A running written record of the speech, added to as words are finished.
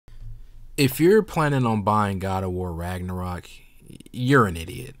If you're planning on buying God of War Ragnarok, you're an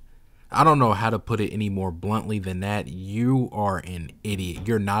idiot. I don't know how to put it any more bluntly than that. You are an idiot.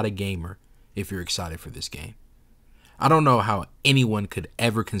 You're not a gamer if you're excited for this game. I don't know how anyone could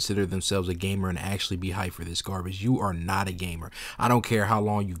ever consider themselves a gamer and actually be hyped for this garbage. You are not a gamer. I don't care how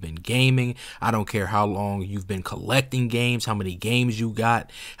long you've been gaming. I don't care how long you've been collecting games, how many games you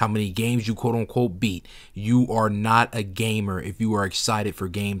got, how many games you quote unquote beat. You are not a gamer if you are excited for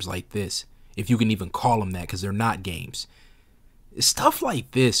games like this. If you can even call them that, because they're not games. Stuff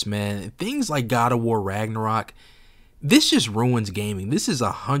like this, man. Things like God of War Ragnarok. This just ruins gaming. This is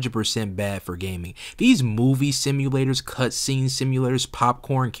 100% bad for gaming. These movie simulators, cutscene simulators,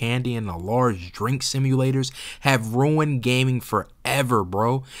 popcorn, candy, and the large drink simulators have ruined gaming forever,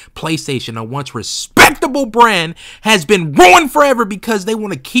 bro. PlayStation, a once respectable brand, has been ruined forever because they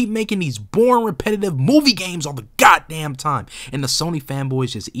want to keep making these boring, repetitive movie games all the goddamn time. And the Sony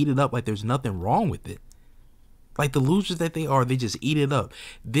fanboys just eat it up like there's nothing wrong with it. Like the losers that they are, they just eat it up.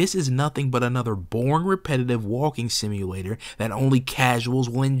 This is nothing but another boring, repetitive walking simulator that only casuals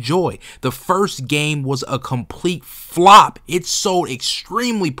will enjoy. The first game was a complete flop. It sold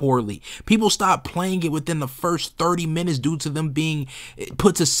extremely poorly. People stopped playing it within the first 30 minutes due to them being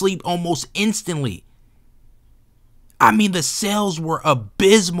put to sleep almost instantly. I mean, the sales were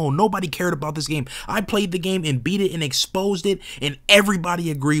abysmal. Nobody cared about this game. I played the game and beat it and exposed it, and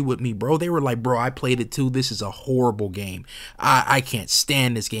everybody agreed with me, bro. They were like, bro, I played it too. This is a horrible game. I can't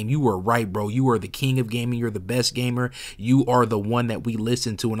stand this game. You were right, bro. You are the king of gaming. You're the best gamer. You are the one that we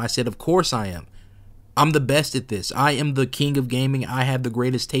listen to. And I said, of course I am. I'm the best at this. I am the king of gaming. I have the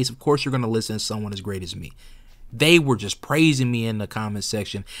greatest taste. Of course you're going to listen to someone as great as me. They were just praising me in the comment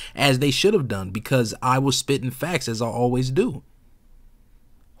section, as they should have done, because I was spitting facts, as I always do.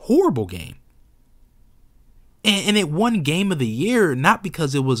 Horrible game. And it won Game of the Year, not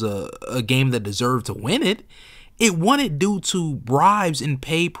because it was a game that deserved to win it. It won it due to bribes and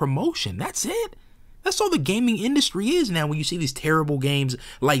paid promotion. That's it. That's all the gaming industry is now. When you see these terrible games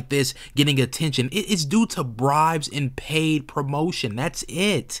like this getting attention, it's due to bribes and paid promotion. That's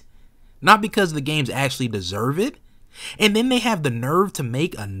it. Not because the games actually deserve it. And then they have the nerve to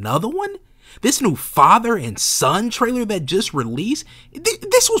make another one? This new father and son trailer that just released?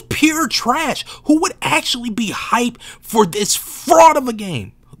 This was pure trash. Who would actually be hyped for this fraud of a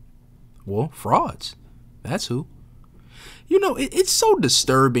game? Well, frauds. That's who. You know, it's so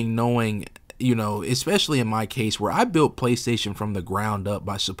disturbing knowing, you know, especially in my case where I built PlayStation from the ground up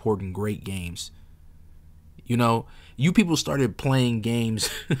by supporting great games. You know, you people started playing games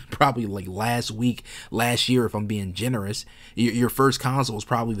probably like last year, if I'm being generous. Your first console was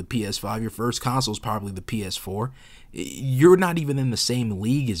probably the PS5. Your first console is probably the PS4. You're not even in the same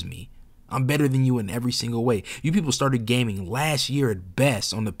league as me. I'm better than you in every single way. You people started gaming last year at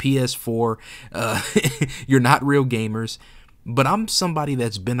best on the PS4. You're not real gamers. But I'm somebody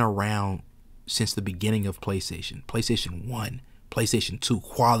that's been around since the beginning of PlayStation. PlayStation 1. PlayStation 2,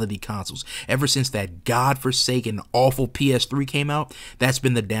 quality consoles. Ever since that godforsaken, awful PS3 came out, that's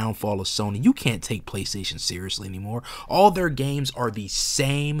been the downfall of Sony. You can't take PlayStation seriously anymore. All their games are the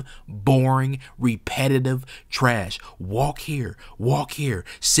same boring, repetitive trash. Walk here,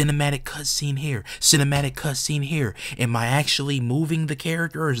 cinematic cutscene here, cinematic cutscene here. Am I actually moving the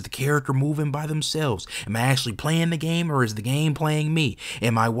character, or is the character moving by themselves? Am I actually playing the game, or is the game playing me?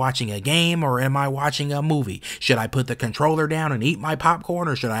 Am I watching a game, or am I watching a movie? Should I put the controller down and eat my popcorn,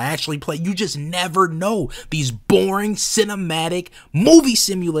 or should I actually play? You just never know. These boring cinematic movie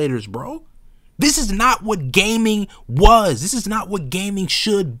simulators, bro. This is not what gaming was. This is not what gaming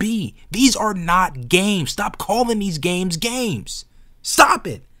should be. These are not games. Stop calling these games games. Stop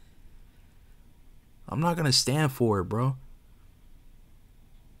it. I'm not gonna stand for it, bro.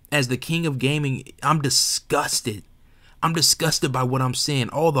 As the king of gaming, I'm disgusted. I'm disgusted by what I'm seeing.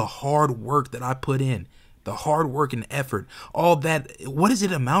 All the hard work that I put in. The hard work and effort, all that, what has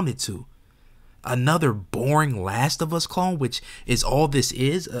it amounted to? Another boring Last of Us clone, which is all this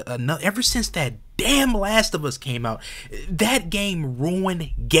is. Ever since that damn Last of Us came out, that game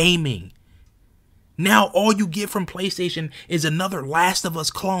ruined gaming. Now all you get from PlayStation is another Last of Us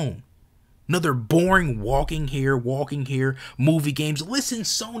clone. Another boring walking here, movie games. Listen,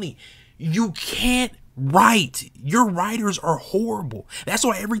 Sony, you can't write. Your writers are horrible. That's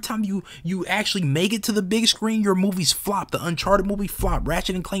why every time you actually make it to the big screen, your movies flop. The Uncharted movie flop.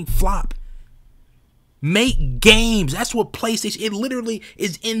 Ratchet and Clank flop. Make games. That's what PlayStation, it literally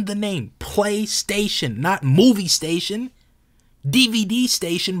is in the name. PlayStation, not movie station, DVD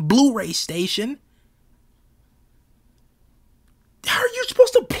station, Blu-ray station. How are you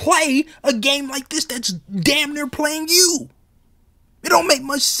supposed to play a game like this that's damn near playing you? It don't make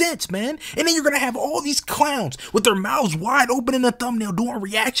much sense, man. And then you're going to have all these clowns with their mouths wide open in the thumbnail doing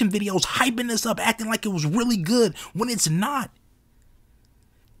reaction videos, hyping this up, acting like it was really good when it's not.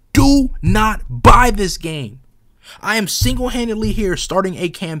 Do not buy this game. I am single-handedly here starting a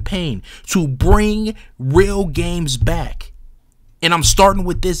campaign to bring real games back. And I'm starting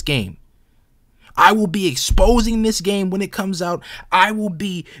with this game. I will be exposing this game when it comes out. I will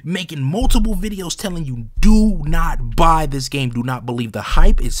be making multiple videos telling you, do not buy this game. Do not believe the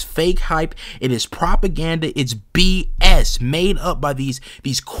hype. It's fake hype. It is propaganda. It's BS made up by these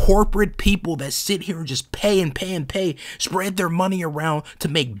corporate people that sit here and just pay and pay and pay, spread their money around to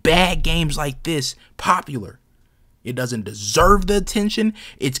make bad games like this popular. It doesn't deserve the attention.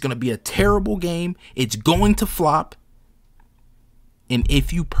 It's going to be a terrible game. It's going to flop. And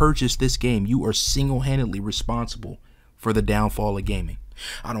if you purchase this game, you are single-handedly responsible for the downfall of gaming.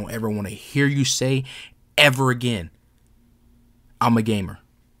 I don't ever want to hear you say ever again, I'm a gamer.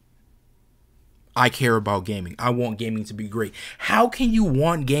 I care about gaming. I want gaming to be great. How can you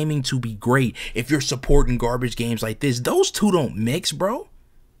want gaming to be great if you're supporting garbage games like this? Those two don't mix, bro.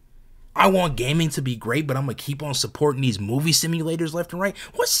 I want gaming to be great, but I'm going to keep on supporting these movie simulators left and right.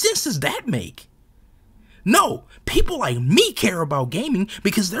 What sense does that make? No, people like me care about gaming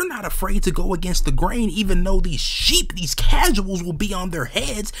because they're not afraid to go against the grain, even though these sheep, these casuals will be on their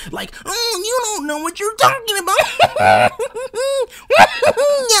heads like, oh, you don't know what you're talking about.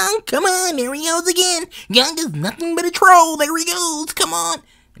 Young, come on, there he goes again. Young is nothing but a troll. There he goes. Come on.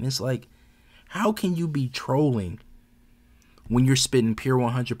 And it's like, how can you be trolling when you're spitting pure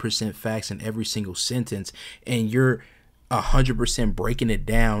 100% facts in every single sentence and you're 100% breaking it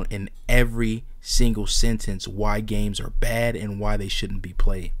down in every single sentence why games are bad and why they shouldn't be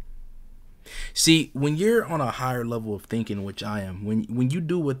played? See, when you're on a higher level of thinking, which I am, when you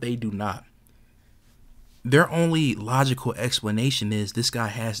do what they do not, their only logical explanation is this guy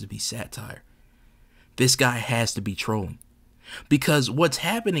has to be satire. This guy has to be trolling. Because what's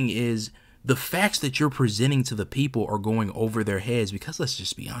happening is the facts that you're presenting to the people are going over their heads because, let's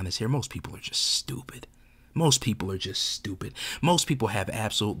just be honest here, most people are just stupid. Most people are just stupid. Most people have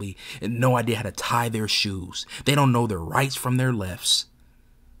absolutely no idea how to tie their shoes. They don't know their rights from their lefts.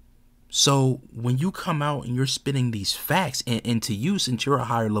 So when you come out and you're spitting these facts, and to you, since you're a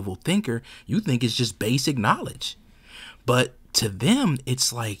higher level thinker, you think it's just basic knowledge. But to them,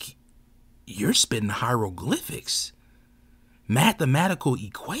 it's like you're spitting hieroglyphics, mathematical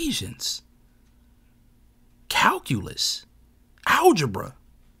equations, calculus, algebra,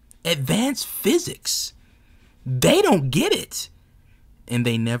 advanced physics. They don't get it, and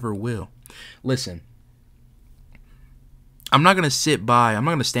they never will. Listen, I'm not going to sit by, I'm not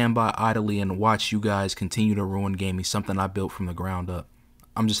going to stand by idly and watch you guys continue to ruin gaming, something I built from the ground up.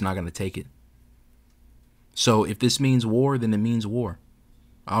 I'm just not going to take it. So if this means war, then it means war.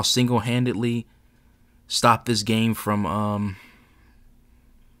 I'll single-handedly stop this game from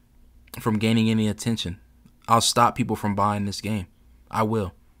gaining any attention. I'll stop people from buying this game. I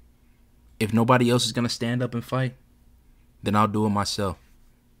will. If nobody else is going to stand up and fight, then I'll do it myself.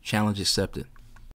 Challenge accepted.